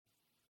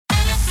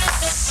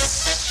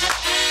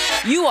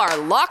You are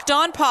Locked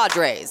On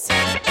Padres,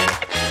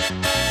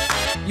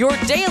 your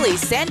daily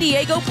San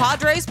Diego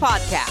Padres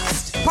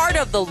podcast. Part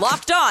of the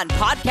Locked On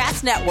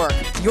Podcast Network,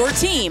 your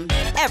team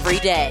every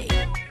day.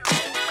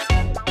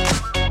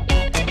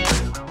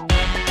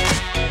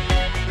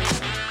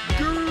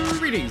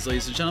 Greetings,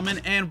 ladies and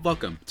gentlemen, and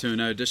welcome to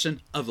another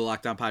edition of the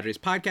Locked On Padres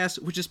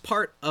podcast, which is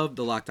part of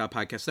the Locked On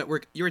Podcast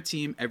Network, your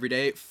team every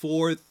day,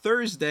 for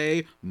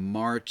Thursday,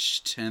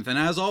 March 10th. And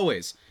as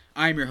always,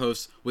 I'm your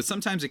host, with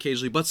sometimes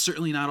occasionally, but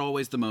certainly not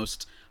always the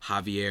most,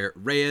 Javier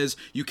Reyes.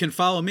 You can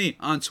follow me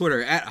on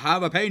Twitter at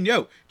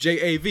Javapeno,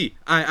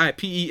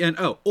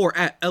 Javiipeno, or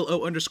at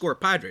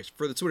LO_Padres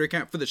for the Twitter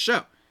account for the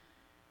show.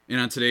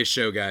 And on today's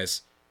show,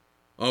 guys,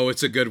 oh,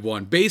 it's a good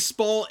one.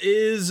 Baseball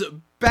is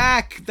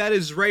back. That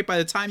is right. By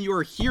the time you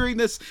are hearing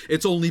this,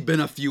 it's only been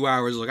a few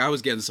hours. Look, I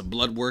was getting some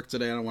blood work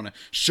today. I don't want to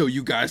show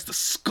you guys the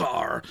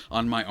scar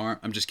on my arm.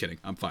 I'm just kidding.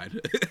 I'm fine.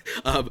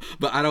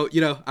 But I don't,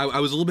 I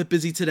was a little bit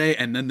busy today,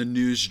 and then the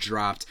news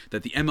dropped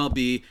that the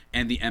MLB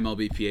and the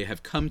MLBPA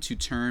have come to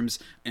terms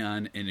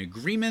on an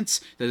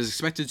agreement that is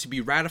expected to be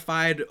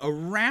ratified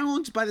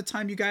around by the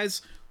time you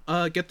guys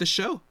get the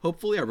show.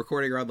 Hopefully, I'm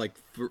recording around like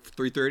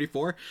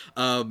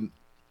 3:34.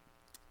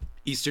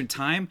 Eastern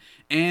time,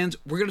 and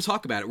we're going to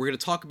talk about it. We're going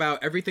to talk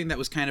about everything that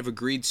was kind of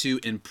agreed to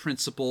in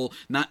principle.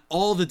 Not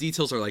all the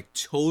details are like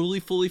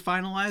totally fully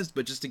finalized,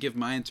 but just to give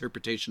my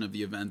interpretation of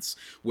the events,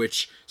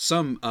 which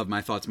some of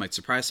my thoughts might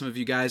surprise some of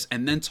you guys,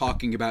 and then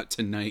talking about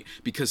tonight,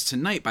 because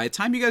tonight, by the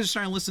time you guys are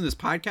starting to listen to this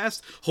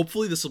podcast,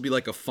 hopefully this will be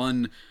like a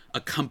fun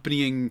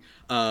accompanying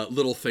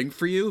little thing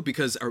for you,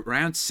 because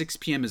around 6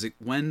 p.m. is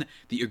when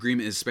the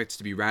agreement is expected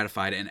to be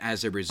ratified, and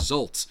as a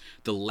result,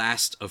 the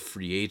last of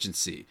free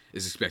agency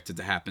is expected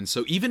to happen.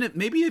 So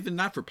maybe even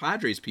not for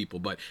Padres people,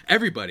 but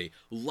everybody,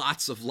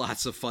 lots of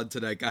fun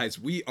tonight, guys.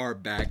 We are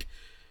back.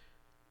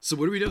 So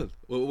what are we doing?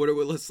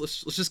 Let's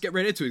just get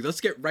right into it.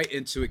 Let's get right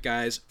into it,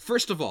 guys.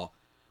 First of all,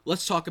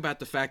 let's talk about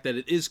the fact that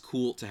it is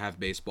cool to have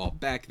baseball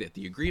back, that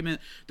the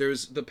agreement,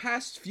 the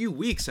past few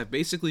weeks have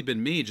basically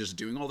been me just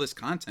doing all this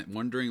content,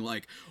 wondering,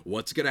 like,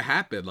 what's going to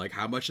happen? Like,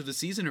 how much of the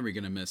season are we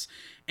going to miss?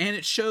 And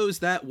it shows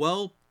that,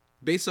 well,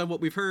 based on what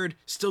we've heard,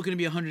 still going to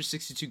be a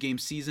 162-game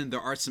season. There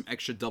are some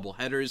extra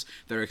doubleheaders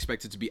that are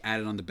expected to be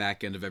added on the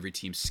back end of every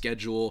team's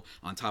schedule,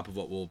 on top of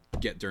what we'll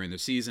get during the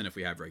season if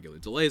we have regular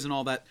delays and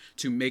all that,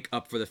 to make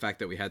up for the fact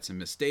that we had some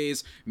missed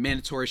days.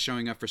 Mandatory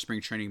showing up for spring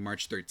training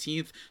March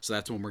 13th, so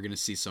that's when we're going to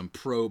see some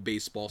pro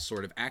baseball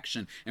sort of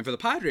action. And for the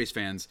Padres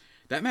fans,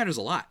 that matters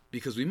a lot,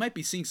 because we might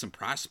be seeing some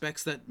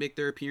prospects that make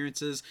their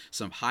appearances,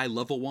 some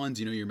high-level ones,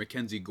 your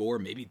Mackenzie Gore.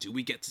 Maybe do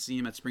we get to see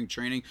him at spring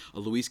training? A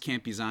Luis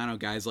Campusano,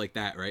 guys like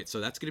that, right?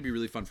 So that's going to be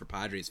really fun for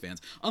Padres fans.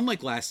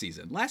 Unlike last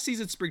season. Last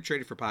season's spring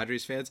training for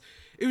Padres fans,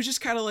 it was just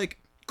kind of like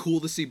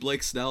cool to see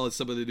Blake Snell and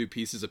some of the new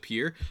pieces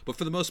appear. But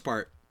for the most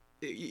part,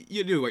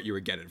 you knew what you were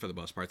getting for the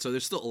most part. So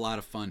there's still a lot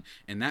of fun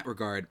in that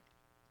regard.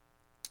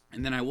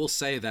 And then I will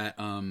say that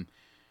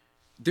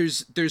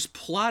there's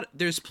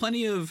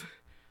plenty of...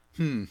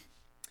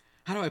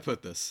 How do I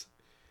put this?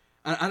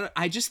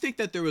 I just think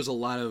that there was a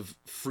lot of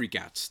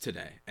freakouts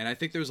today. And I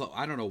think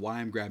I don't know why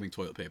I'm grabbing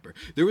toilet paper.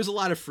 There was a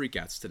lot of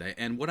freakouts today.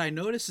 And what I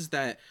noticed is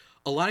that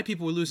a lot of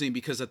people were losing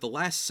because at the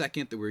last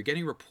second that we were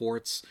getting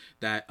reports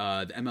that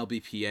the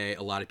MLBPA,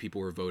 a lot of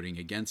people were voting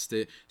against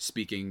it.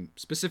 Speaking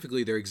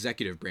specifically, their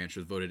executive branch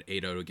was voted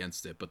 8-0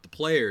 against it. But the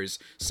players'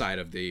 side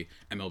of the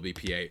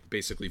MLBPA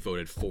basically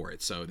voted for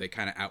it. So they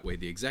kind of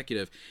outweighed the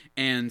executive.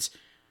 And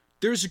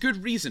there's a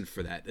good reason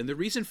for that. And the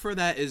reason for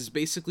that is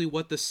basically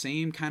what the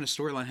same kind of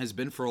storyline has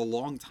been for a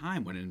long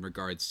time when in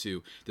regards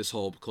to this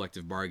whole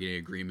collective bargaining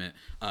agreement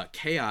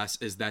chaos,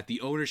 is that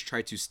the owners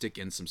try to stick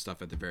in some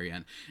stuff at the very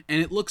end.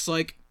 And it looks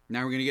like, now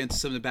we're going to get into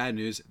some of the bad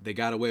news, they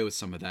got away with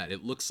some of that.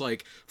 It looks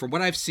like, from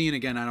what I've seen,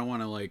 again, I don't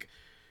want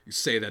to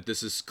say that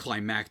this is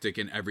climactic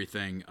and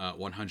everything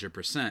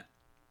 100%,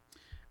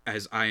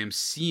 as I am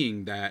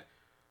seeing that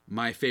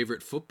my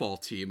favorite football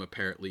team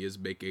apparently is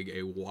making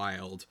a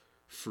wild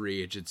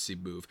free agency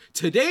move.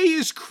 Today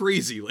is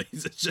crazy,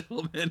 ladies and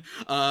gentlemen.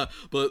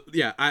 But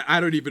yeah, I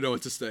don't even know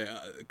what to say.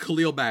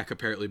 Khalil Mack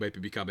apparently might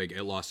be becoming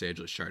a Los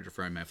Angeles Charger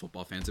for my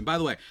football fans. And by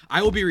the way,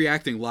 I will be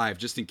reacting live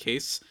just in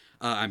case.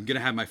 I'm going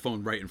to have my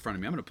phone right in front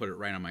of me. I'm going to put it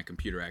right on my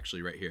computer,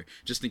 actually, right here,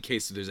 just in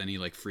case there's any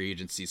free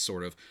agency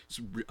sort of,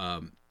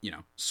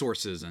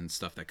 sources and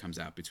stuff that comes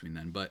out between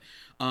then. But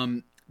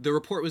the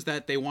report was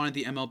that they wanted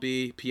the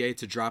MLBPA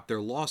to drop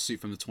their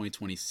lawsuit from the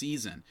 2020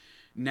 season.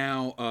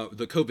 Now,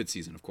 the COVID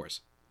season, of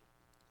course.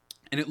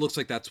 And it looks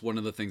like that's one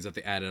of the things that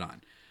they added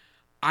on.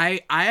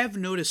 I have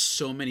noticed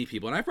so many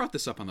people, and I brought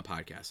this up on the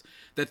podcast,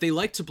 that they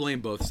like to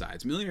blame both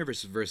sides. Millionaire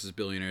versus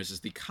billionaires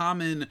is the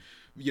common,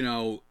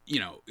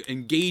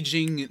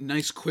 engaging,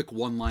 nice, quick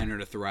one-liner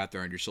to throw out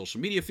there on your social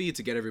media feed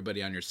to get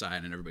everybody on your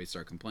side and everybody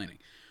start complaining.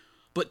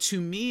 But to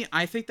me,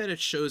 I think that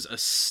it shows a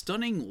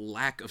stunning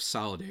lack of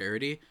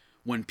solidarity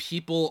when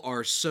people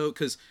are so,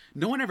 because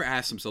no one ever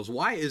asks themselves,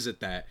 why is it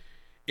that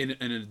in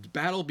a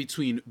battle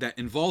that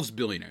involves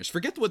billionaires,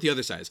 forget what the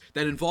other side is,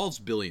 that involves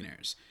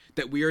billionaires,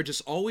 that we are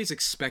just always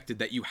expected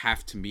that you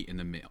have to meet in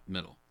the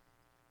middle.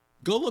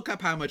 Go look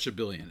up how much a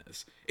billion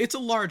is. It's a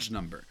large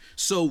number.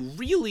 So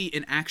really,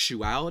 in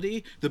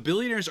actuality, the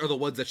billionaires are the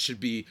ones that should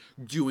be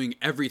doing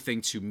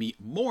everything to meet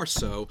more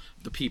so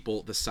the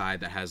people, the side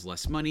that has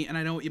less money. And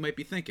I know what you might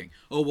be thinking.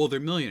 Oh, well, they're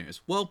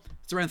millionaires. Well,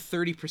 it's around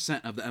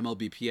 30% of the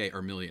MLBPA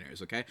are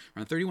millionaires, okay?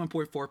 Around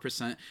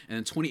 31.4%, and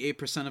then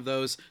 28% of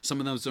those, some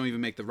of those don't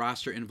even make the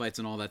roster invites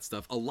and all that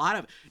stuff.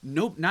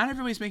 Not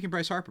everybody's making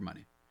Bryce Harper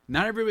money.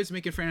 Not everybody's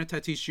making Fernando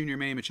Tatis Jr.,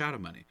 Manny Machado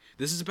money.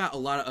 This is about a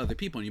lot of other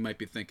people, and you might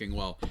be thinking,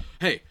 well,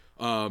 hey,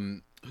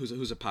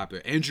 who's a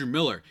popular? Andrew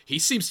Miller. He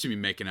seems to be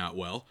making out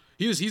well.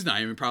 He's not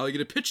even probably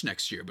going to pitch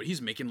next year, but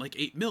he's making like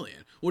 $8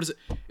 million. What is it?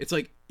 It's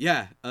like,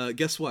 yeah,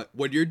 guess what?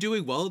 When you're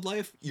doing well in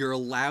life, you're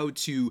allowed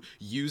to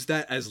use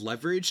that as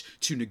leverage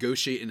to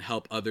negotiate and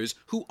help others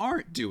who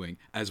aren't doing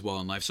as well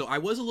in life. So I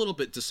was a little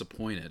bit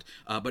disappointed,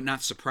 but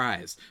not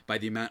surprised by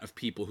the amount of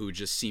people who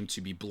just seem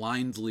to be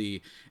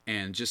blindly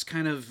and just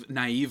kind of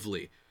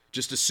naively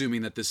just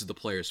assuming that this is the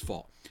player's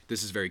fault.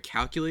 This is very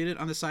calculated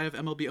on the side of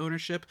MLB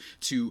ownership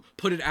to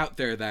put it out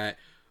there that,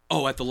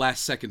 oh, at the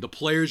last second, the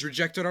players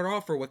rejected our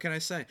offer. What can I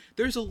say?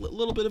 There's a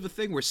little bit of a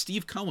thing where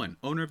Steve Cohen,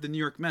 owner of the New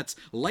York Mets,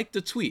 liked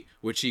a tweet,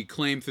 which he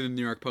claimed through the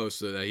New York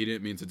Post that he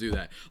didn't mean to do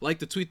that.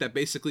 Liked a tweet that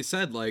basically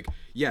said, like,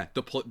 yeah,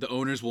 the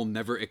owners will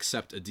never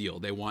accept a deal.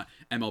 They want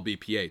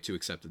MLBPA to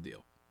accept a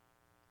deal.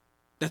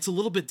 That's a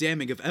little bit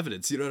damning of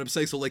evidence, you know what I'm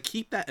saying? So, like,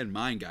 keep that in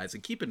mind, guys,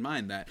 and keep in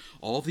mind that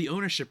all of the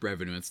ownership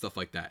revenue and stuff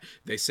like that,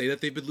 they say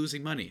that they've been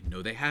losing money.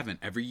 No, they haven't.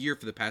 Every year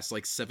for the past,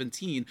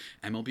 17,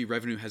 MLB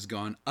revenue has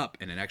gone up,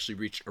 and it actually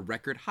reached a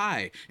record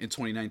high in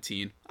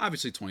 2019.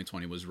 Obviously,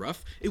 2020 was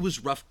rough. It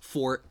was rough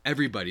for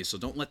everybody, so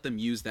don't let them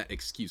use that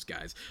excuse,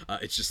 guys.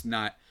 It's just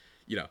not...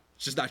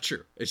 it's just not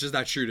true. It's just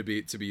not true to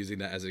be using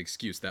that as an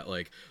excuse that,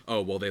 like,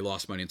 oh, well, they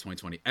lost money in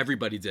 2020.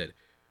 Everybody did.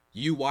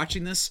 You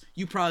watching this,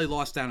 you probably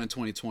lost out in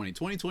 2020.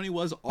 2020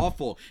 was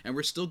awful, and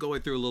we're still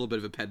going through a little bit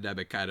of a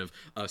pandemic kind of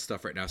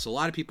stuff right now. So a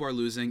lot of people are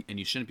losing, and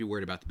you shouldn't be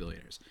worried about the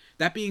billionaires.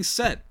 That being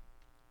said,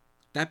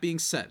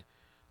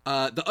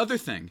 the other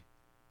thing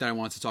that I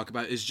want to talk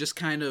about is just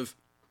kind of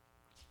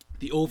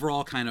the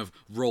overall kind of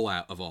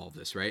rollout of all of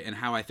this, right? And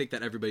how I think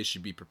that everybody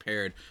should be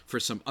prepared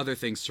for some other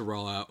things to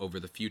roll out over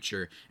the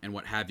future and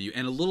what have you,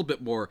 and a little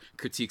bit more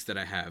critiques that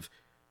I have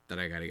that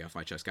I gotta get off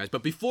my chest, guys.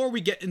 But before we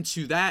get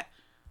into that,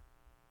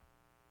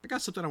 I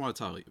got something I want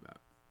to tell you about.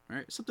 All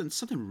right, something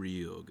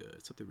real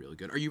good. Something really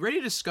good. Are you ready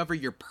to discover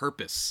your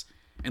purpose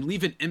and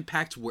leave an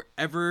impact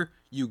wherever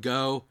you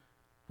go?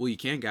 Well, you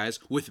can, guys,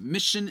 with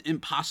Mission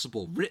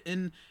Impossible,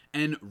 written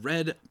and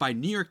read by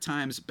New York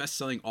Times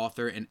bestselling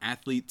author and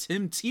athlete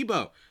Tim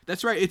Tebow.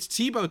 That's right, it's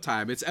Tebow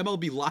time. It's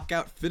MLB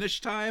lockout finish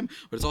time,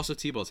 but it's also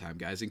Tebow time,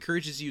 guys. It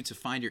encourages you to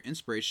find your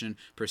inspiration,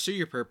 pursue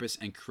your purpose,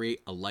 and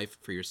create a life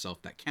for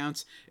yourself that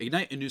counts.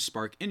 Ignite a new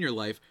spark in your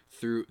life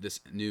through this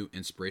new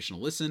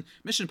inspirational listen.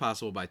 Mission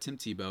Impossible by Tim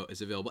Tebow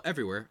is available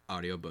everywhere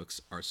audiobooks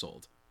are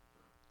sold.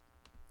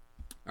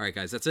 All right,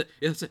 guys, that's it.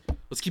 Yeah, that's it.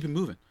 Let's keep it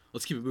moving.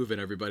 Let's keep it moving,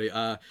 everybody.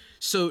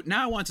 So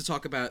now I want to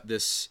talk about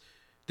this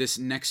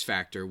next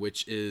factor,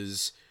 which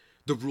is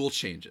the rule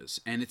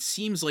changes. And it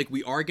seems like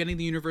we are getting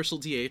the universal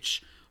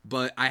DH,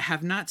 but I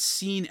have not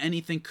seen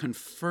anything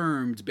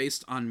confirmed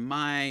based on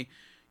my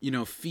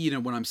feed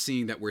and what I'm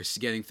seeing that we're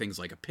getting things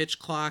like a pitch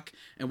clock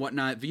and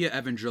whatnot via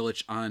Evan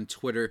Drellich on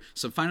Twitter.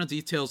 Some final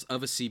details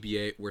of a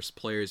CBA where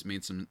players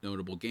made some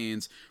notable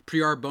gains.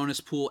 Pre-arb bonus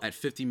pool at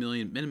 $50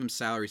 million, minimum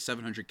salary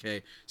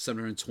 $700K,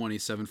 $720,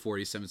 $740,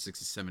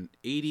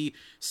 $760,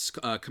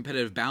 $780.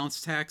 Competitive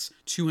balance tax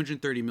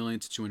 $230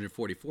 million to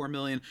 $244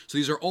 million. So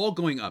these are all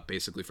going up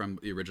basically from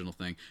the original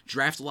thing.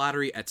 Draft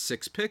lottery at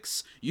 6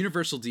 picks.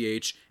 Universal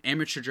DH.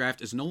 Amateur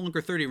draft is no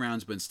longer 30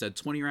 rounds, but instead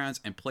 20 rounds,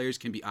 and players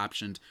can be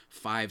optioned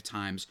 5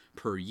 times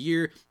per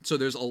year. So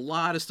there's a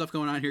lot of stuff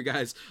going on here,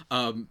 guys,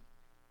 to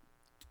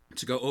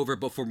go over.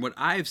 But from what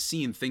I've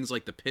seen, things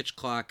like the pitch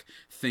clock,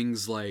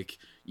 things like,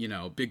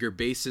 bigger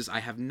bases, I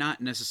have not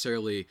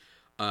necessarily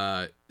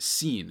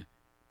seen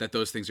that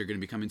those things are going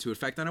to be coming into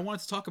effect. And I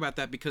wanted to talk about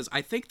that because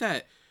I think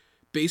that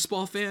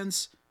baseball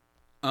fans,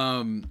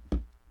 I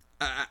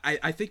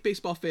think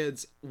baseball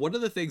fans, one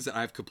of the things that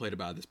I've complained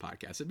about in this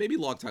podcast, and maybe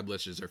longtime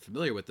listeners are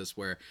familiar with this,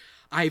 where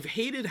I've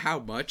hated how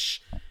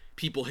much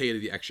people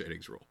hated the extra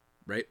innings rule,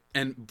 right?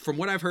 And from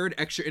what I've heard,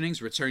 extra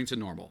innings returning to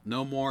normal.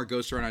 No more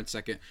goes to run on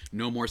second,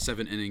 no more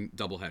 7-inning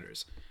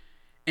doubleheaders.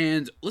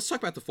 And let's talk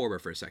about the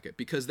forward for a second,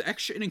 because the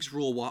extra innings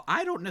rule, while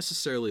I don't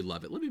necessarily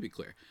love it, let me be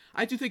clear,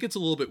 I do think it's a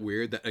little bit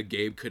weird that a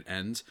game could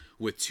end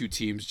with two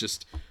teams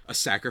just a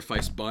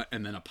sacrifice bunt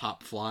and then a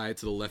pop fly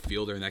to the left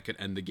fielder, and that could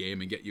end the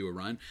game and get you a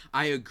run.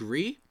 I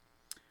agree,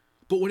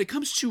 but when it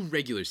comes to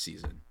regular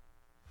season,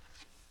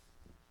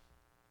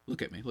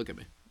 look at me.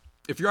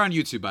 If you're on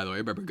YouTube, by the way,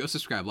 remember, go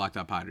subscribe, Locked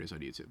On Padres on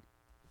YouTube.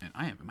 And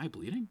am I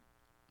bleeding?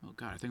 Oh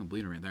God, I think I'm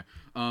bleeding right there.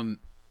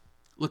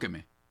 Look at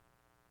me.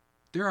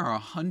 There are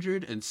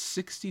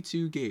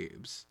 162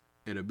 games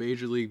in a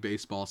Major League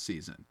Baseball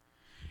season.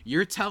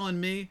 You're telling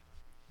me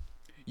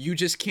you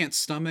just can't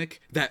stomach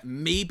that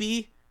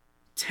maybe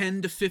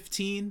 10 to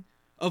 15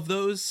 of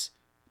those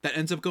that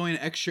ends up going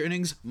to extra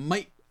innings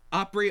might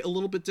operate a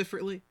little bit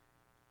differently?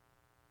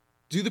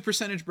 Do the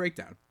percentage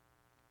breakdown.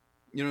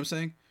 You know what I'm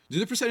saying? Do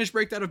the percentage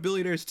breakdown of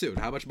billionaires too, and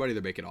how much money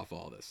they're making off of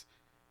all this.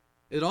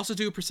 It'd also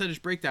do a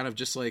percentage breakdown of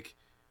just like,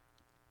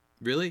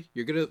 really?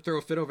 You're going to throw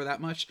a fit over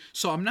that much?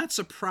 So I'm not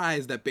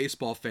surprised that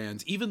baseball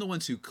fans, even the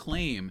ones who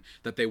claim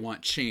that they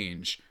want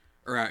change,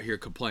 are out here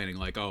complaining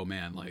like, oh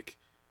man, like,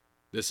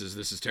 this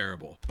is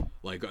terrible.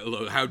 Like,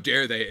 how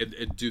dare they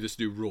do this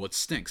new rule? It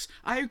stinks.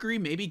 I agree,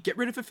 maybe get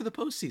rid of it for the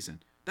postseason.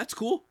 That's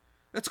cool.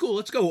 That's cool.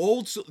 Let's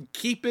go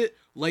keep it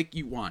like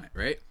you want it,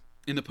 right?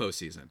 In the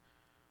postseason.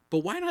 But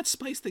why not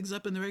spice things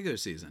up in the regular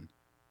season?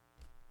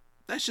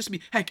 That's just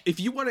me. Heck, if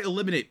you want to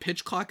eliminate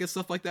pitch clock and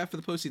stuff like that for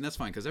the postseason, that's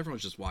fine, because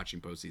everyone's just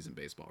watching postseason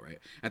baseball, right?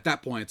 At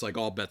that point, it's like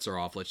all bets are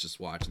off. Let's just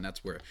watch, and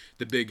that's where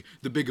the big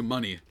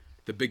money,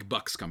 the big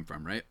bucks come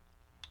from, right?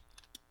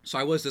 So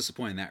I was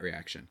disappointed in that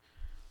reaction.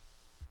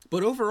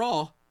 But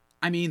overall,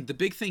 I mean, the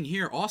big thing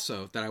here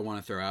also that I want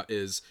to throw out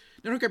is,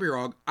 now don't get me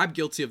wrong, I'm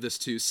guilty of this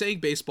too. Saying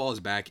baseball is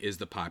back is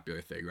the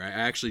popular thing, right? I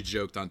actually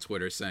joked on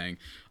Twitter saying,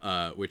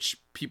 which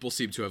people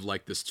seem to have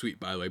liked this tweet,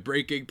 by the way,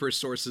 breaking per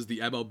sources, the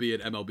MLB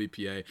and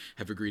MLBPA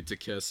have agreed to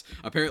kiss.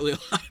 Apparently a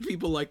lot of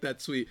people like that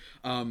tweet,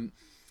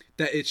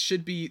 that it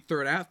should be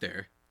thrown out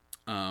there,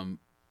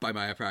 by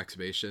my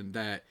approximation,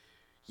 that,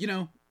 you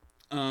know,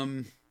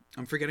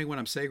 I'm forgetting what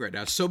I'm saying right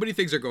now. So many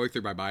things are going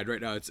through my mind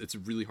right now. It's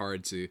really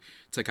hard to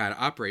kind of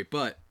operate.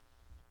 But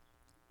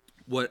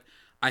what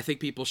I think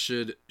people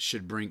should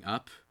bring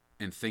up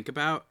and think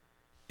about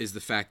is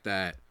the fact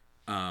that,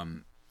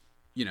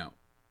 you know,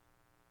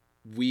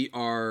 we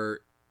are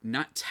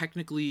not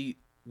technically,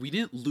 we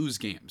didn't lose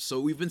games. So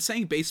we've been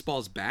saying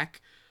baseball's back,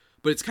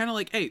 but it's kind of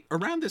like, hey,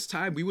 around this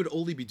time, we would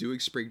only be doing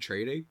spring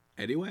training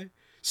anyway.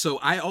 So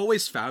I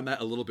always found that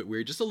a little bit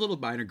weird, just a little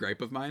minor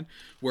gripe of mine,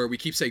 where we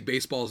keep saying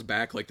baseball's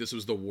back like this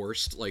was the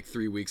worst, like,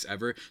 3 weeks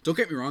ever. Don't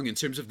get me wrong, in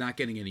terms of not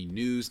getting any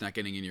news, not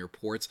getting any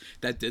reports,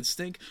 that did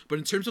stink. But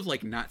in terms of,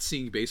 like, not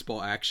seeing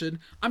baseball action,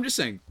 I'm just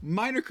saying,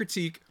 minor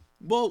critique.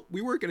 Well,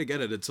 we weren't going to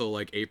get it until,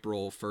 like,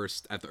 April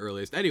 1st at the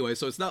earliest anyway,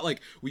 so it's not like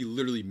we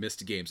literally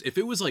missed games. If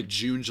it was, like,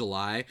 June,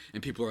 July,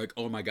 and people are like,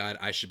 oh my god,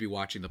 I should be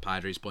watching the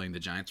Padres playing the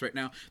Giants right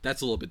now,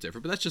 that's a little bit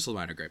different, but that's just a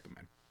minor gripe of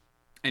mine.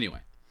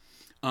 Anyway.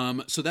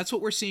 So that's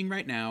what we're seeing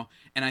right now,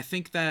 and I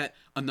think that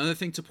another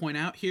thing to point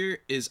out here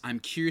is I'm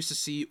curious to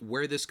see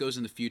where this goes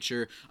in the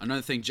future.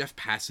 Another thing, Jeff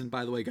Passan,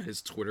 by the way, got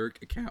his Twitter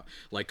account,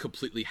 like,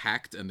 completely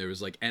hacked, and there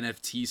was, like,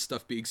 NFT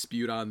stuff being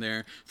spewed on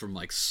there from,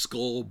 like,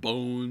 Skull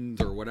Bones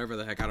or whatever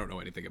the heck. I don't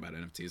know anything about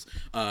NFTs.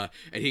 And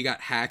he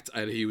got hacked,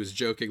 and he was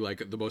joking,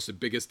 like, the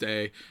biggest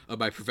day of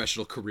my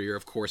professional career.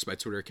 Of course, my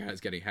Twitter account is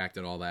getting hacked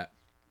and all that.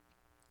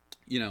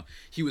 You know,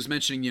 he was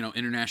mentioning, you know,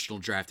 international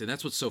draft, and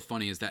that's what's so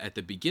funny is that at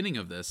the beginning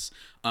of this,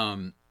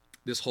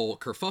 this whole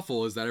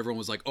kerfuffle is that everyone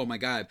was like, oh my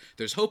god,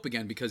 there's hope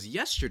again, because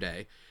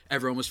yesterday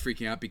everyone was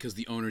freaking out because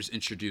the owners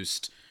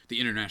introduced the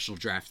international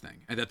draft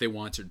thing and that they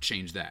wanted to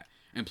change that.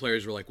 And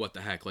players were like, what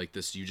the heck, like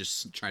this, you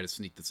just try to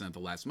sneak this in at the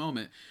last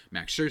moment.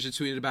 Max Scherzer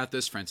tweeted about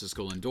this,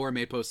 Francisco Lindor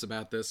made posts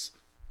about this.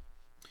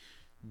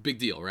 Big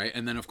deal, right?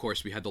 And then, of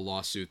course, we had the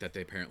lawsuit that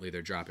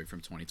they're dropping from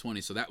 2020,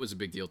 so that was a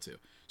big deal too.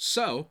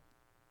 So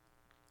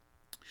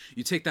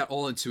you take that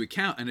all into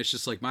account, and it's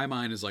just like, my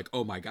mind is like,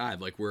 oh my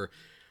god, like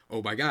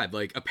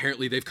like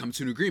apparently they've come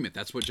to an agreement.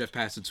 That's what Jeff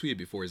Passan tweeted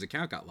before his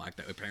account got locked,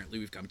 that apparently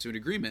we've come to an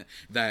agreement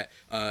that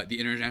the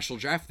international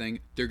draft thing,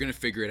 they're going to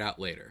figure it out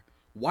later.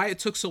 Why it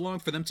took so long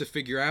for them to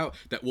figure out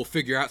that we'll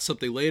figure out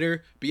something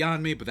later,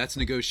 beyond me, but that's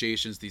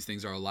negotiations. These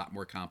things are a lot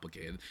more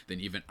complicated than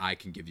even I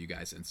can give you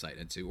guys insight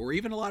into, or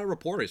even a lot of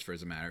reporters, for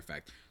as a matter of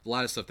fact. A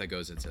lot of stuff that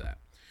goes into that.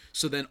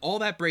 So then all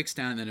that breaks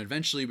down, and then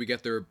eventually we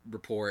get their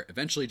report.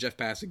 Eventually Jeff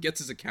Passan gets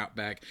his account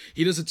back.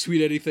 He doesn't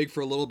tweet anything for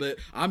a little bit.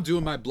 I'm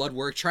doing my blood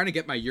work, trying to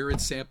get my urine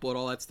sample and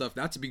all that stuff.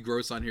 Not to be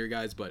gross on here,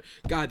 guys, but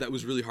god, that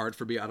was really hard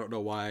for me. I don't know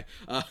why.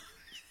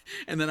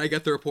 And then I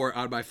get the report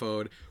on my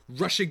phone,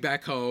 rushing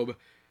back home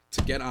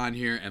to get on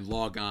here and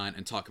log on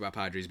and talk about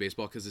Padres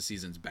baseball because the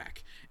season's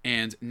back.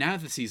 And now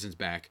that the season's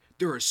back,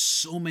 there are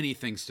so many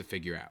things to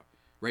figure out,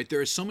 right?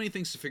 There are so many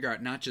things to figure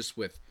out, not just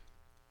with,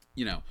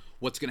 you know,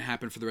 what's going to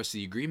happen for the rest of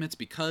the agreements,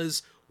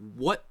 because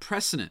what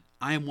precedent,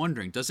 I am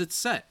wondering, does it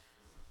set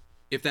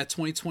if that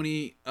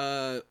 2020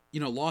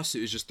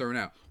 lawsuit is just thrown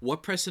out?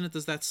 What precedent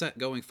does that set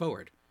going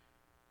forward?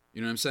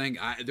 You know what I'm saying?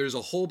 There's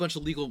a whole bunch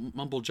of legal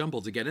mumble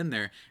jumble to get in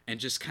there, and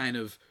just kind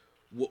of,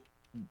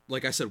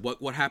 like I said,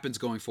 what happens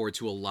going forward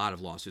to a lot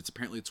of lawsuits.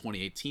 Apparently the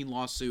 2018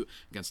 lawsuit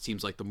against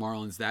teams like the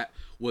Marlins, that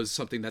was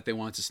something that they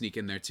wanted to sneak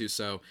in there too.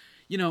 So,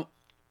 you know,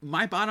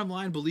 my bottom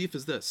line belief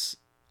is this.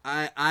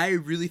 I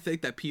really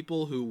think that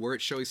people who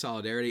weren't showing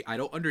solidarity, I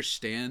don't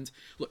understand.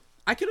 Look,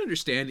 I can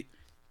understand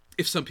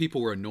if some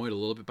people were annoyed a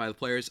little bit by the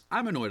players.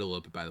 I'm annoyed a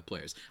little bit by the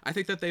players. I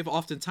think that they've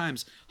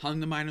oftentimes hung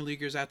the minor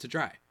leaguers out to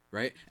dry,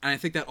 right? And I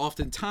think that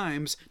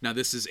oftentimes, now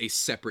this is a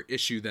separate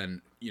issue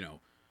than, you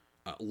know,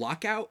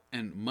 lockout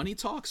and money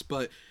talks,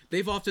 but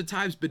they've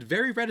oftentimes been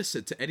very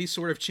reticent to any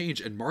sort of change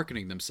in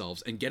marketing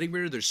themselves and getting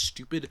rid of their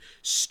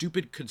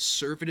stupid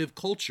conservative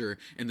culture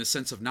in the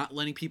sense of not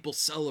letting people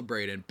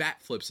celebrate and bat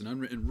flips and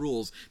unwritten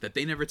rules, that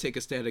they never take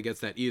a stand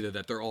against that either,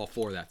 that they're all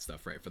for that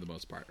stuff, right, for the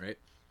most part, right?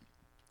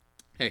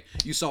 Hey,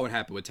 you saw what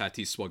happened with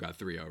Tatis swung out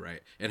 3-0,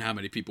 right? And how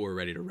many people were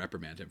ready to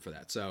reprimand him for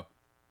that. So,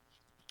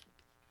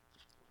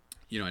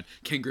 you know, and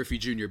Ken Griffey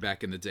Jr.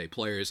 back in the day,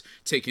 players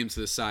take him to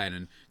the side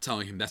and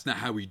telling him that's not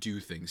how we do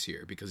things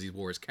here because he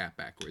wore his cap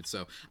backwards.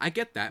 So I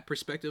get that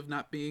perspective,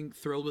 not being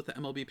thrilled with the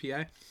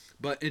MLBPA.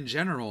 But in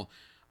general,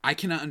 I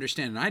cannot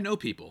understand. And I know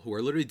people who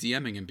are literally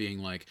DMing and being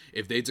like,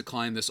 if they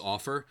decline this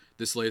offer,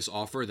 this latest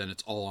offer, then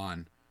it's all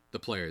on the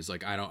players.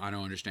 Like, I don't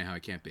understand how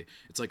it can't be.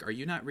 It's like, are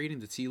you not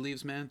reading the tea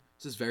leaves, man?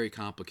 This is very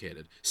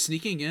complicated.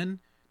 Sneaking in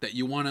that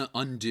you want to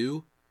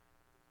undo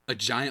a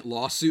giant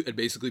lawsuit and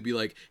basically be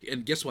like,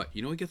 and guess what?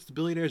 You know what gets the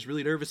billionaires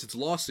really nervous? It's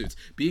lawsuits.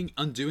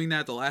 Undoing that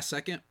at the last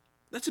second,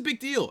 that's a big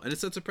deal, and it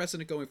sets a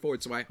precedent going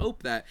forward. So I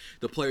hope that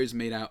the players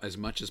made out as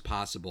much as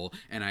possible,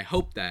 and I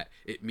hope that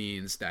it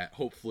means that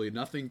hopefully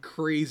nothing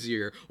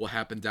crazier will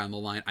happen down the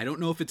line. I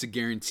don't know if it's a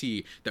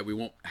guarantee that we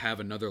won't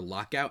have another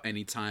lockout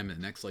anytime in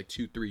the next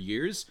 2-3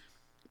 years,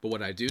 but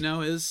what I do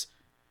know is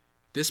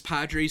this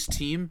Padres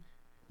team,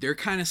 they're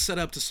kind of set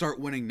up to start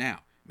winning now.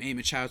 Manny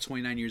Machado,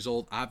 29 years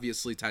old.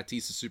 Obviously,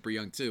 Tatis is super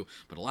young too.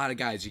 But a lot of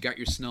guys, you got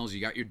your Snells,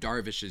 you got your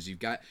Darvishes, you've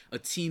got a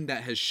team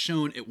that has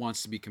shown it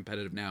wants to be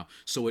competitive now.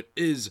 So it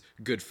is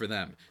good for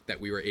them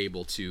that we were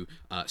able to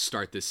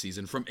start this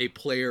season from a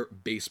player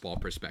baseball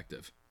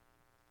perspective.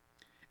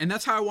 And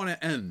that's how I want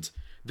to end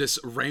this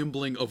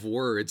rambling of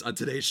words on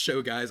today's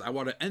show, guys. I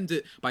want to end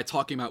it by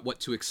talking about what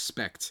to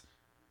expect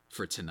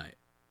for tonight.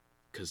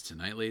 Because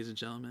tonight, ladies and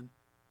gentlemen,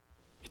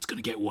 it's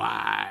going to get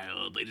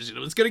wild, ladies and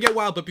gentlemen. It's going to get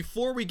wild. But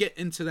before we get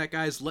into that,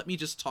 guys, let me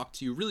just talk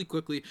to you really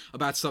quickly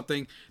about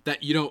something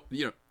that you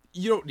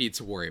don't need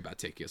to worry about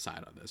taking a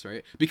side on this,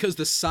 right? Because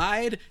the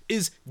side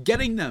is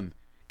getting them.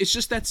 It's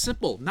just that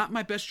simple. Not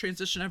my best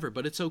transition ever,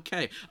 but it's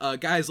okay.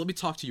 Guys, let me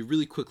talk to you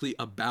really quickly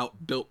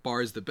about Built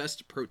Bars, the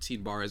best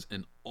protein bars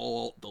in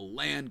all the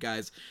land,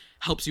 guys.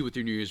 Helps you with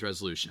your New Year's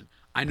resolution.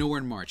 I know we're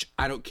in March.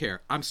 I don't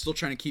care. I'm still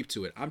trying to keep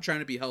to it. I'm trying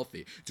to be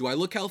healthy. Do I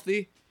look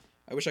healthy?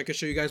 I wish I could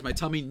show you guys my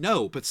tummy.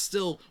 No, but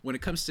still, when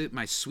it comes to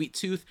my sweet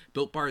tooth,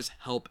 Built Bars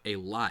help a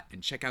lot.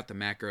 And check out the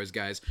macros,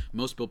 guys.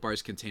 Most Built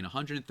Bars contain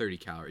 130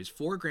 calories,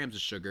 4 grams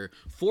of sugar,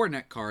 4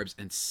 net carbs,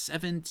 and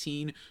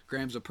 17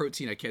 grams of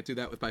protein. I can't do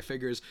that with my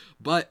fingers,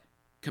 but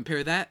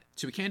compare that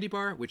to a candy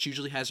bar, which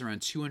usually has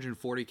around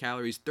 240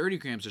 calories, 30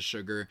 grams of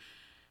sugar,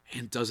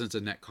 and dozens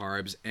of net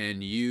carbs,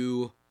 and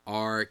you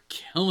are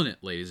killing it,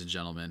 ladies and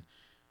gentlemen.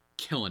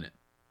 Killing it.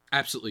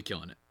 Absolutely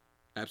killing it.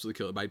 Absolutely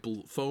killing it.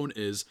 My phone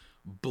is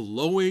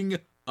blowing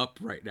up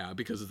right now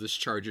because of this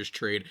Chargers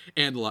trade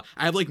and the lot.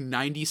 I have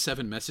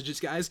 97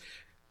 messages, guys.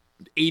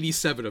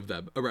 87 of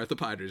them are at the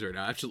Padres right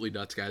now. Absolutely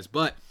nuts, guys.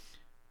 But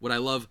what I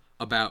love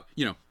about,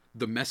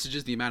 the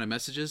messages, the amount of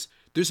messages,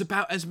 there's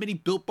about as many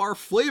Built Bar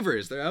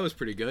flavors. That was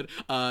pretty good.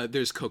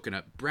 There's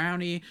coconut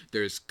brownie,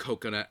 there's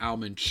coconut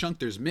almond chunk,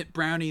 there's mint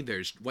brownie,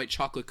 there's white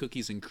chocolate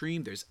cookies and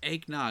cream, there's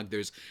eggnog,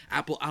 there's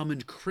apple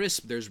almond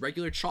crisp, there's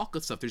regular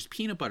chocolate stuff, there's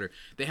peanut butter.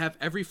 They have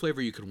every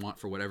flavor you could want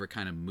for whatever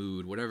kind of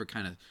mood, whatever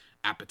kind of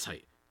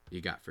appetite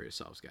you got for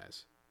yourselves,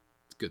 guys.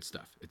 Good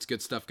stuff. It's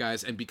good stuff,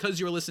 guys. And because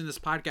you're listening to this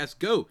podcast,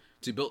 go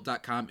to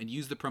built.com and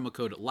use the promo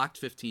code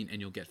LOCKED15 and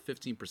you'll get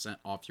 15%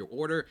 off your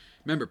order.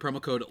 Remember,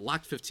 promo code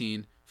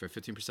LOCKED15 for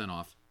 15%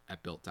 off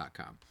at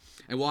built.com.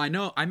 And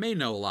while I may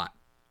know a lot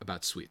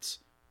about sweets,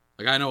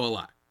 I know a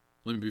lot.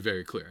 Let me be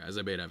very clear, as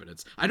I made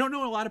evidence. I don't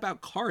know a lot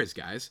about cars,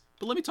 guys,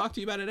 but let me talk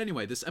to you about it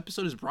anyway. This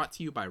episode is brought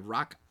to you by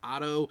Rock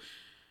Auto.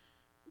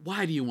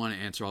 Why do you want to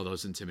answer all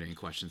those intimidating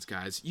questions,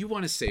 guys? You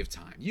want to save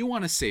time. You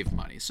want to save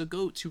money. So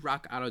go to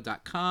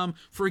rockauto.com.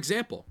 For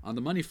example, on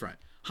the money front,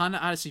 Honda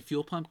Odyssey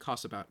fuel pump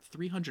costs about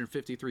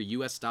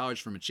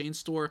 $353 from a chain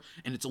store,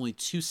 and it's only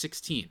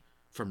 $216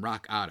 from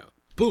Rock Auto.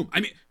 Boom. I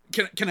mean,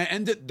 can I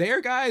end it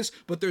there, guys?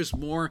 But there's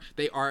more.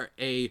 They are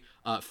a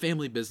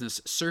family business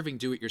serving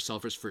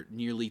do-it-yourselfers for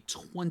nearly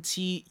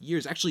 20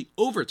 years. Actually,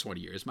 over 20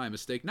 years. My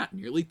mistake. Not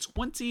nearly.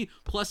 20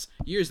 plus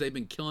years. They've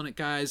been killing it,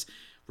 guys.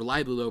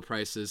 Reliably low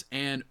prices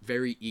and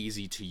very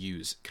easy to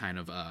use kind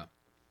of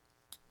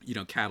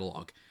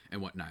catalog and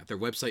whatnot. Their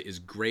website is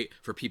great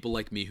for people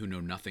like me who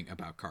know nothing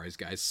about cars,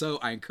 guys. So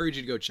I encourage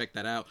you to go check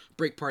that out.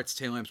 Brake parts,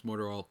 tail lamps,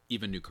 motor oil,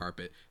 even new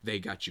carpet. They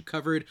got you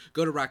covered.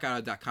 Go to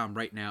rockauto.com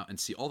right now and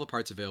see all the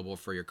parts available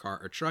for your car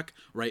or truck.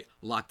 Right,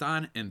 Locked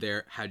On and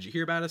their How'd You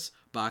Hear About Us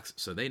box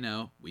so they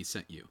know we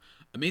sent you.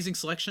 Amazing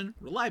selection,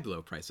 reliably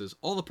low prices,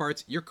 all the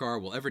parts your car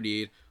will ever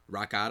need.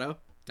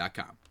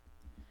 rockauto.com.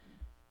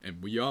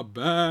 And we are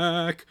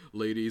back,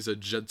 ladies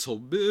and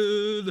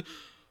gentlemen.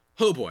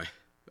 Oh boy.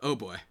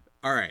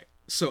 All right.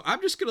 So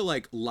I'm just going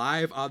to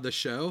live on the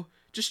show,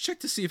 just check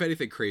to see if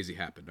anything crazy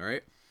happened, all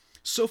right?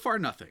 So far,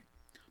 nothing.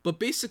 But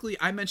basically,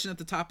 I mentioned at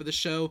the top of the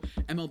show,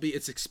 MLB,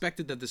 it's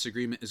expected that this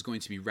agreement is going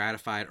to be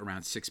ratified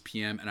around 6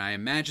 p.m., and I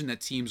imagine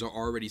that teams are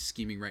already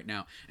scheming right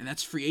now, and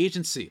that's free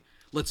agency.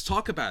 Let's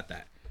talk about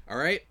that, all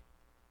right?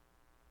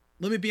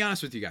 Let me be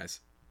honest with you guys.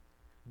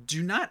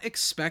 Do not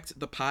expect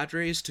the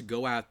Padres to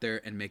go out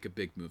there and make a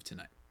big move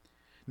tonight.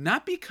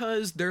 Not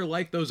because they're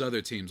like those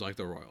other teams like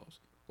the Royals,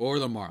 or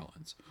the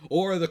Marlins,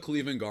 or the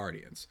Cleveland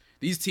Guardians.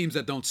 These teams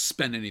that don't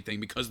spend anything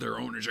because their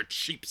owners are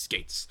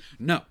cheapskates.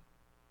 No.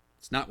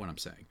 It's not what I'm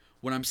saying.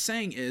 What I'm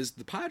saying is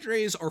the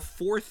Padres are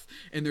fourth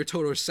in their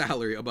total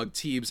salary among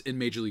teams in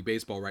Major League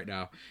Baseball right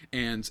now,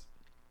 and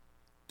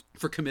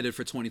for committed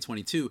for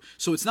 2022.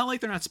 So it's not like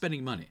they're not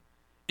spending money.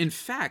 In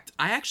fact,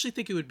 I actually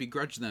think it would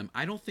begrudge them.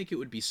 I don't think it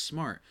would be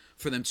smart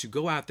for them to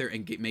go out there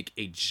and make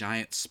a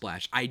giant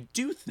splash. I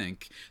do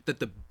think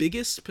that the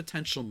biggest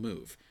potential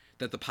move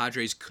that the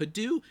Padres could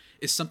do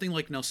is something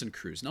like Nelson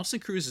Cruz. Nelson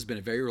Cruz has been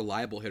a very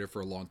reliable hitter for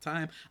a long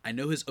time. I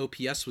know his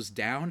OPS was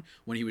down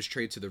when he was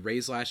traded to the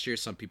Rays last year.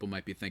 Some people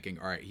might be thinking,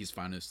 all right, he's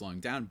finally slowing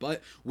down.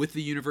 But with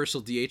the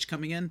universal DH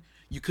coming in,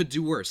 you could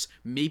do worse.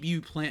 Maybe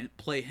you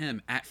play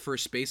him at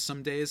first base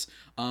some days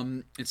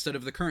instead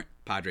of the current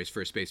Padres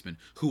first baseman,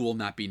 who will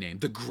not be named,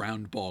 the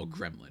ground ball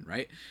gremlin,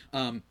 right?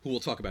 Who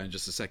we'll talk about in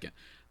just a second.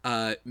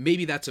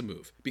 Maybe that's a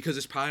move because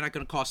it's probably not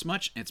going to cost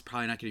much and it's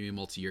probably not going to be a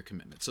multi-year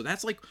commitment. So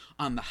that's like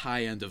on the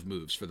high end of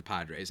moves for the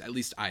Padres, at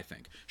least I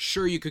think.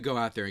 Sure, you could go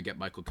out there and get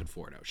Michael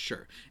Conforto,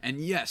 sure.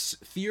 And yes,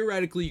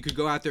 theoretically, you could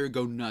go out there and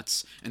go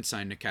nuts and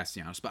sign Nick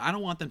Castellanos, but I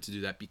don't want them to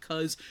do that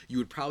because you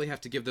would probably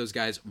have to give those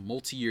guys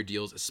multi-year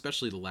deals,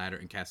 especially the latter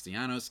in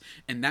Castellanos,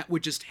 and that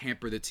would just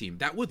hamper the team.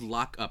 That would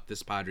lock up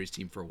this Padres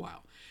team for a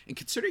while. And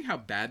considering how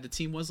bad the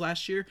team was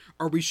last year,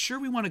 are we sure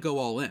we want to go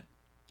all in?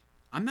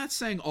 I'm not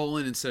saying all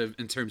in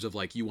in terms of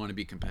like you want to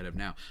be competitive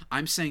now.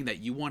 I'm saying that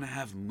you want to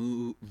have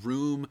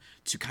room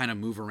to kind of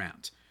move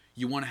around.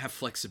 You want to have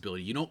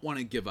flexibility. You don't want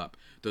to give up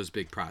those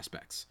big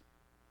prospects.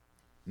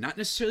 Not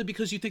necessarily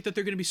because you think that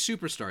they're going to be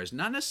superstars.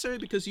 Not necessarily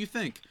because you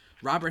think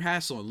Robert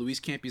Hassel and Luis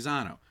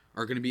Campusano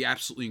are going to be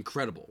absolutely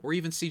incredible. Or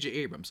even C.J.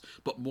 Abrams.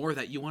 But more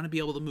that you want to be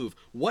able to move.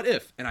 What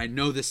if, and I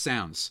know this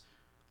sounds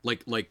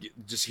like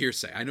just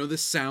hearsay. I know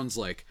this sounds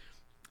like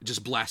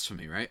just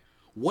blasphemy, right?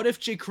 What if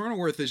Jay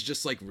Cronenworth is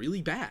just like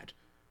really bad,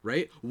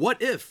 right? What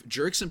if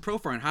Jurickson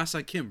Profar and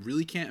Ha-Seong Kim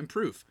really can't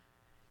improve?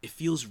 It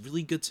feels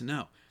really good to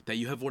know that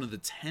you have one of the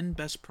 10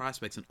 best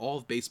prospects in all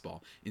of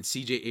baseball in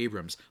C.J.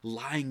 Abrams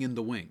lying in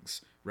the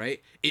wings,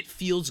 right? It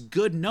feels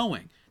good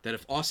knowing that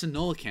if Austin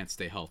Nola can't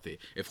stay healthy,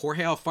 if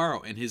Jorge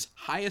Alfaro and his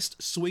highest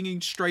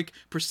swinging strike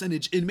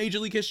percentage in Major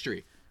League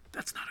history,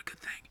 that's not a good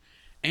thing.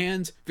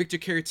 And Victor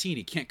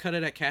Caratini can't cut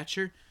it at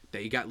catcher,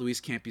 that you got Luis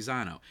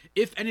Campusano.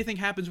 If anything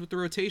happens with the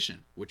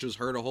rotation, which was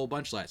hurt a whole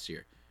bunch last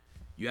year,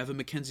 you have a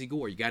Mackenzie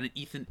Gore, you got an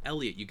Ethan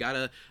Elliott, you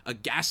got a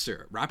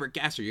Gasser, Robert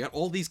Gasser, you got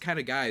all these kind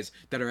of guys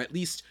that are at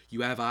least,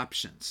 you have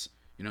options.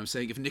 You know what I'm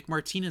saying? If Nick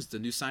Martinez, the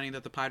new signing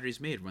that the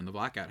Padres made when the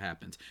blackout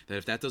happened, that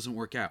if that doesn't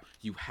work out,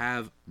 you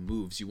have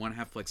moves. You want to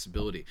have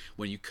flexibility.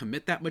 When you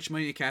commit that much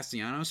money to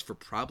Castellanos for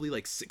probably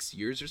like 6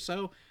 years or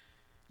so,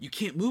 you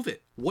can't move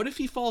it. What if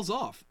he falls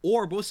off?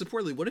 Or most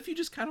importantly, what if you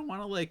just kind of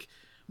want to like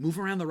move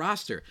around the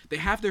roster? They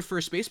have their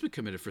first baseman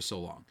committed for so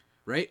long,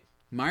 right?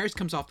 Myers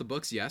comes off the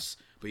books, yes,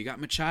 but you got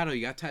Machado,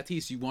 you got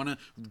Tatis.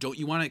 Don't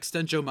you want to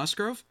extend Joe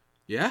Musgrove?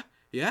 Yeah?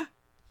 Well,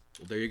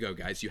 there you go,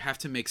 guys. You have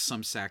to make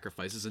some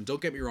sacrifices, and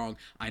don't get me wrong,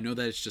 I know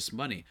that it's just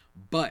money,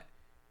 but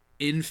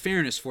in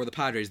fairness for the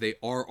Padres, they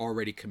are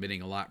already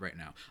committing a lot right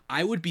now.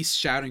 I would be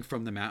shouting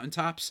from the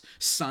mountaintops,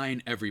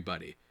 sign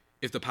everybody,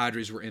 if the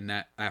Padres were in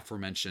that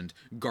aforementioned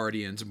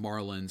Guardians,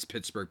 Marlins,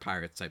 Pittsburgh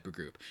Pirates type of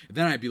group.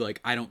 Then I'd be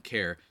like, I don't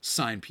care,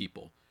 sign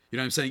people. You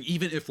know what I'm saying?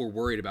 Even if we're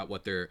worried about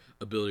what their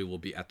ability will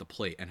be at the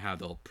plate and how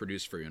they'll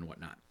produce for you and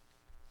whatnot.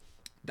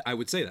 I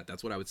would say that.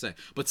 That's what I would say.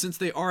 But since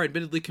they are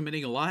admittedly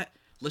committing a lot,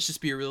 let's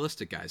just be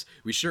realistic, guys.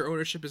 We sure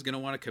ownership is going to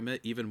want to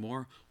commit even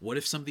more. What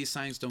if some of these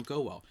signings don't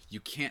go well? You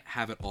can't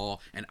have it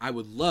all. And I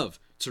would love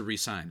to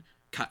re-sign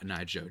Cotton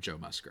Eye Joe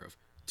Musgrove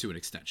to an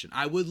extension.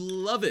 I would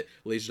love it,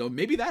 ladies and gentlemen.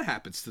 Maybe that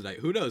happens tonight.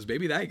 Who knows?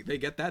 Maybe they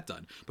get that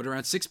done. But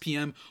around 6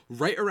 p.m.,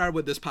 right around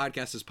when this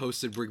podcast is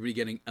posted, we're going to be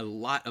getting a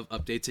lot of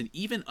updates, and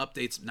even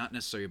updates not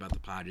necessarily about the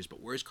Padres, but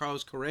where's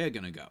Carlos Correa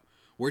going to go?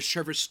 Where's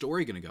Trevor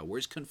Story going to go?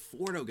 Where's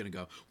Conforto going to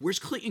go? Where's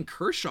Clayton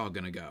Kershaw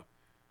going to go?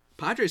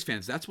 Padres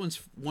fans, that's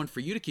one for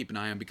you to keep an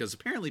eye on, because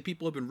apparently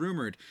people have been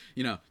rumored,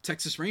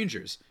 Texas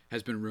Rangers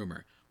has been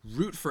rumored.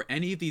 Root for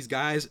any of these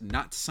guys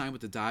not to sign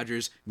with the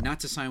Dodgers, not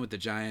to sign with the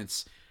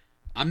Giants.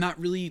 I'm not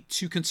really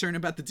too concerned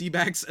about the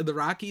D-backs and the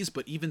Rockies,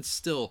 but even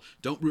still,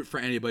 don't root for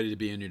anybody to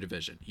be in your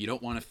division. You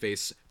don't want to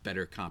face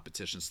better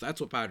competition. So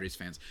that's what Padres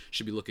fans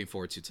should be looking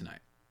forward to tonight.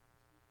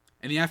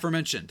 And the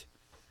aforementioned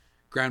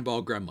ground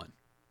ball gremlin.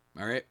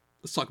 All right,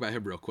 let's talk about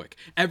him real quick.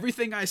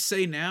 Everything I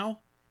say now,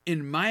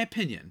 in my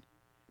opinion,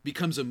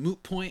 becomes a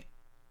moot point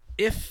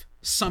if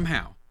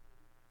somehow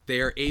they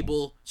are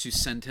able to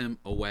send him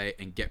away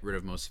and get rid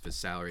of most of his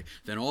salary.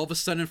 Then all of a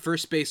sudden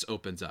first base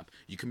opens up.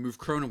 You can move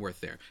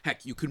Cronenworth there.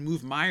 Heck, you could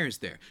move Myers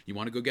there. You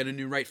want to go get a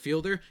new right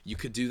fielder? You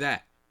could do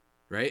that,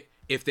 right?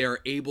 if they are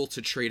able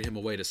to trade him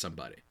away to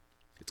somebody.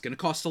 It's going to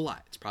cost a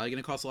lot. It's probably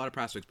going to cost a lot of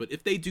prospects. But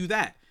if they do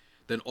that,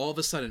 then all of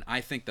a sudden, I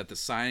think that the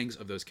signings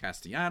of those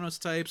Castellanos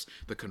types,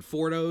 the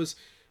Confortos,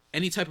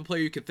 any type of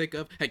player you could think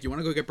of, heck, you want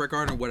to go get Brett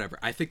Gardner, whatever.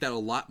 I think that a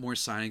lot more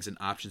signings and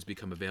options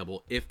become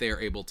available if they are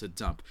able to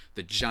dump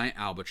the giant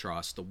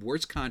albatross, the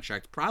worst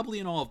contract probably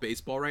in all of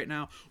baseball right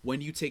now,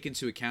 when you take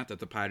into account that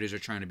the Padres are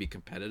trying to be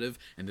competitive,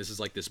 and this is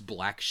like this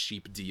black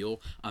sheep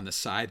deal on the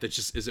side that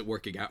just isn't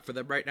working out for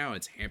them right now.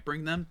 It's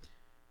hampering them.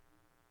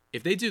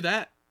 If they do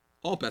that,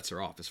 all bets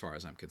are off as far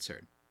as I'm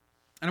concerned.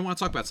 And I want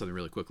to talk about something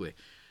really quickly.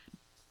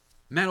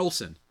 Matt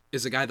Olson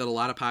is a guy that a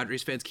lot of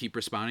Padres fans keep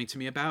responding to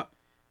me about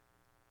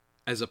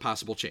as a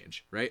possible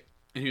change, right?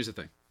 And here's the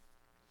thing.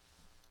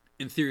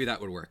 In theory,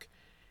 that would work.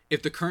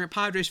 If the current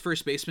Padres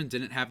first baseman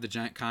didn't have the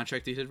giant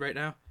contract he did right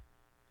now,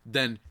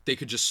 then they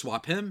could just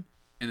swap him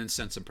and then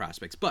send some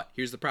prospects. But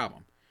here's the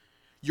problem.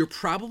 You're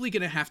probably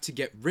going to have to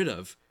get rid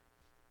of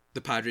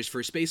the Padres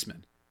first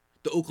baseman.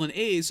 The Oakland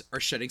A's are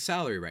shedding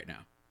salary right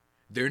now.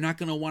 They're not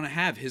going to want to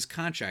have his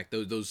contract,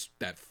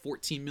 that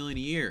 $14 million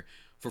a year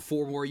for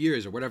 4 more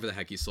years or whatever the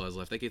heck he still has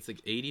left. I think it's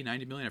like 80,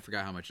 90 million. I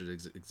forgot how much it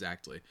is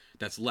exactly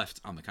that's left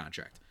on the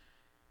contract.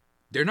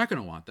 They're not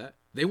going to want that.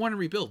 They want to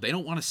rebuild. They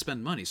don't want to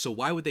spend money. So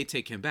why would they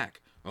take him back?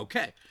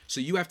 Okay.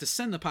 So you have to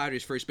send the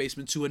Padres first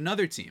baseman to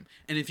another team.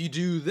 And if you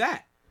do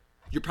that,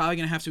 you're probably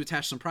going to have to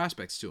attach some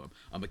prospects to him.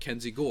 A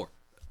Mackenzie Gore.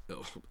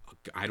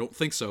 I don't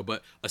think so,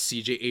 but a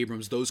CJ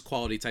Abrams, those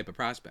quality type of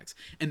prospects.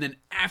 And then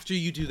after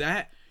you do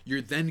that,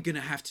 you're then going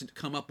to have to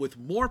come up with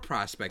more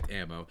prospect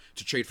ammo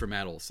to trade for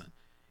Matt Olson.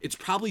 It's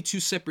probably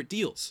 2 separate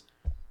deals.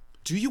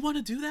 Do you want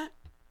to do that?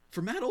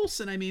 For Matt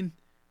Olson, I mean,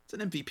 it's an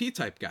MVP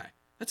type guy.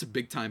 That's a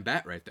big time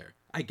bat right there.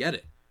 I get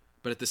it.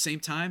 But at the same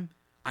time,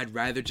 I'd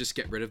rather just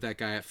get rid of that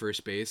guy at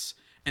first base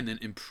and then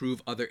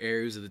improve other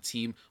areas of the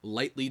team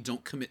lightly.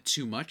 Don't commit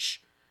too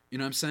much. You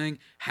know what I'm saying?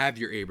 Have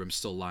your Abrams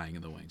still lying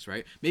in the wings,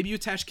 right? Maybe you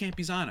attach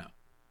Campizano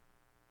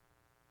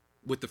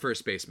with the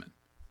first baseman,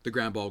 the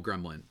ground ball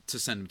gremlin, to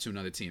send him to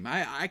another team.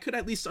 I could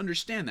at least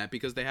understand that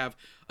because they have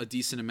a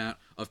decent amount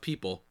of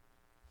people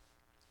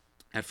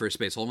at first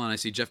base. Hold on, I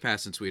see Jeff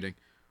Passan tweeting.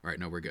 All right,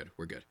 no, we're good.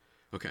 We're good.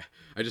 Okay.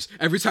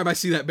 Every time I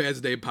see that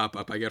man's name pop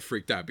up, I get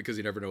freaked out because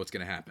you never know what's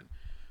going to happen.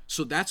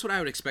 So that's what I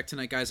would expect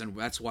tonight, guys, and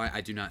that's why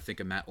I do not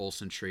think a Matt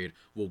Olson trade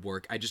will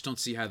work. I just don't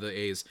see how the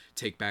A's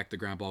take back the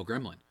ground ball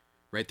gremlin,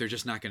 right? They're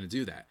just not going to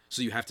do that.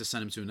 So you have to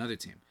send him to another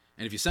team.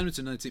 And if you send him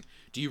to another team,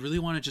 do you really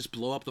want to just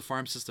blow up the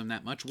farm system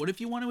that much? What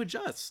if you want to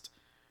adjust?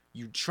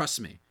 You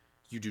trust me.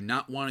 You do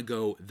not want to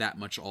go that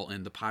much all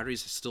in. The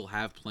Padres still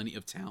have plenty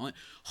of talent.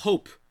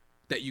 Hope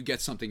that you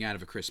get something out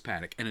of a Chris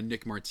Paddock and a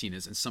Nick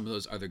Martinez and some of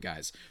those other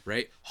guys,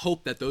 right?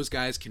 Hope that those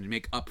guys can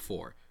make up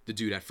for the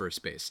dude at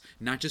first base,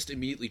 not just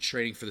immediately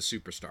trading for the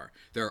superstar.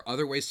 There are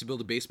other ways to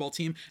build a baseball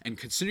team, and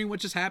considering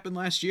what just happened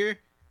last year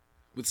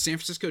with San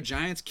Francisco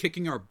Giants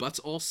kicking our butts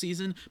all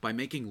season by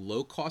making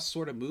low-cost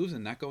sort of moves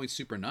and not going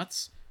super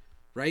nuts,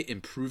 right?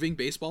 Improving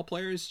baseball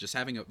players, just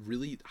having a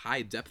really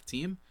high-depth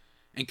team.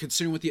 And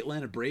considering what the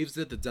Atlanta Braves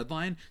did at the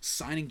deadline,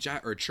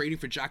 trading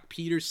for Jock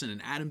Peterson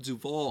and Adam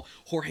Duvall,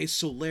 Jorge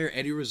Soler,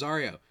 Eddie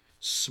Rosario,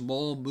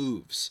 small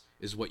moves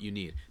is what you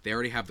need. They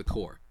already have the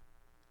core.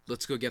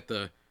 Let's go get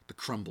the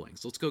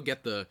crumblings. Let's go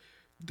get the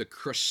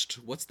crushed.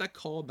 What's that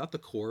called? Not the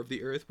core of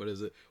the earth. What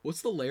is it?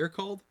 What's the layer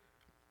called?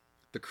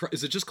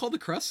 Is it just called the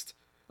crust?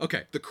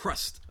 Okay, the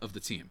crust of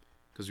the team,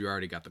 because we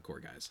already got the core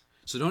guys.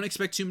 So don't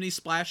expect too many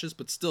splashes,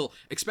 but still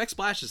expect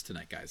splashes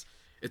tonight, guys.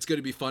 It's going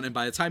to be fun, and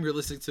by the time you're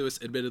listening to us,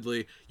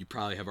 admittedly, you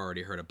probably have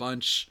already heard a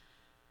bunch.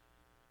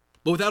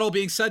 But with that all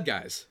being said,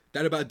 guys,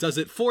 that about does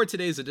it for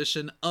today's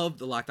edition of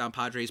the Locked On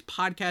Padres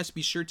podcast.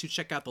 Be sure to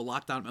check out the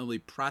Locked On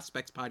MLB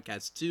Prospects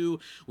podcast too,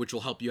 which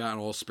will help you out on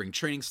all spring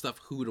training stuff,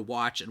 who to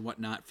watch and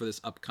whatnot for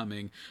this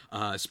upcoming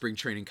spring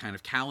training kind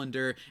of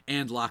calendar,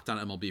 and Locked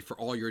On MLB for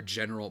all your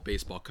general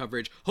baseball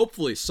coverage.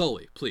 Hopefully,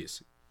 Sully,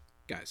 please,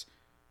 guys,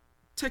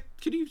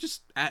 can you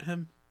just at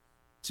him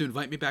to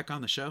invite me back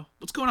on the show?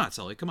 What's going on,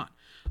 Sully? Come on.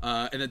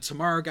 And then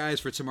tomorrow, guys,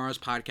 for tomorrow's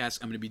podcast,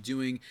 I'm going to be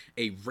doing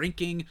a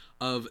ranking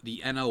of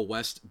the NL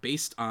West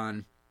based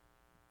on...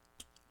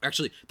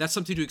 Actually, that's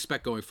something to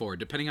expect going forward.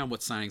 Depending on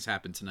what signings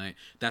happen tonight,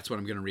 that's what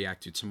I'm going to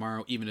react to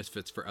tomorrow, even if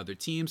it's for other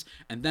teams.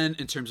 And then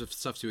in terms of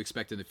stuff to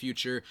expect in the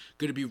future,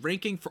 going to be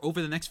ranking for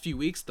over the next few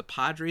weeks, the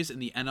Padres in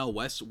the NL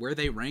West, where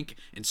they rank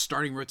in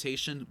starting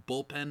rotation,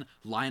 bullpen,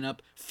 lineup,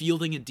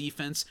 fielding and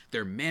defense,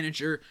 their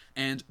manager,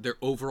 and their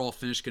overall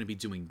finish. Going to be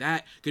doing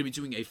that. Going to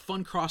be doing a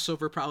fun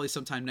crossover probably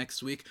sometime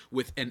next week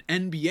with an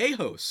NBA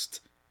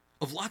host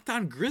of Locked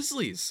On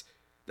Grizzlies.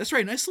 That's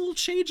right, nice little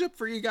change up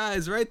for you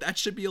guys, right? That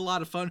should be a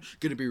lot of fun.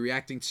 Going to be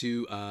reacting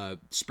to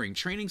spring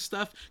training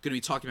stuff. Going to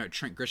be talking about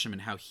Trent Grisham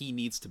and how he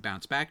needs to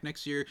bounce back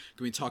next year.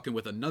 Going to be talking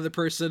with another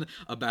person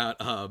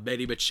about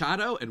Manny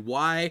Machado and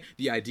why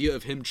the idea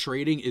of him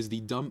trading is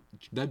them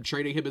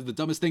trading him is the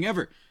dumbest thing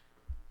ever.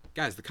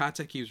 Guys, the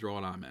content keeps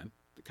rolling on, man.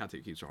 The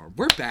content keeps rolling on.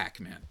 We're back,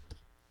 man.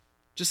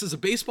 Just as a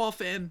baseball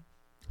fan,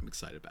 I'm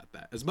excited about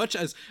that. As much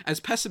as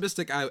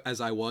pessimistic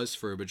as I was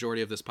for a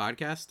majority of this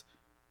podcast,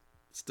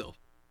 still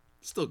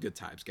still good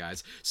times,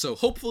 guys. So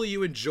hopefully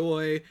you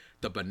enjoy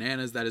the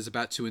bananas that is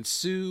about to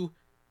ensue.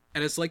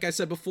 And it's like I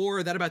said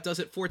before, that about does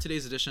it for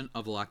today's edition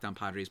of the Locked On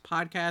Padres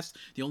podcast,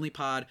 the only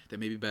pod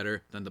that may be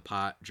better than the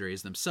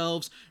Padres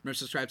themselves. Remember to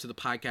subscribe to the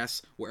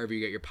podcast wherever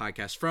you get your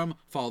podcasts from.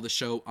 Follow the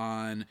show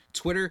on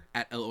Twitter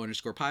at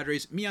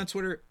 @LO_Padres, me on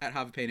Twitter at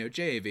Javapeno,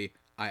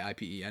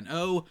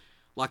 JAVIIPENO,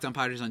 Locked On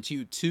Padres on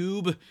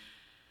YouTube.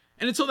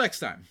 And until next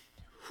time,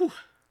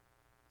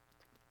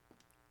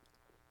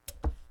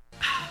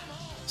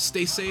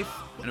 stay safe,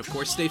 and of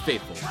course, stay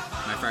faithful.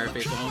 My Fire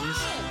Faithful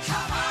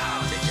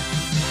homies, take care.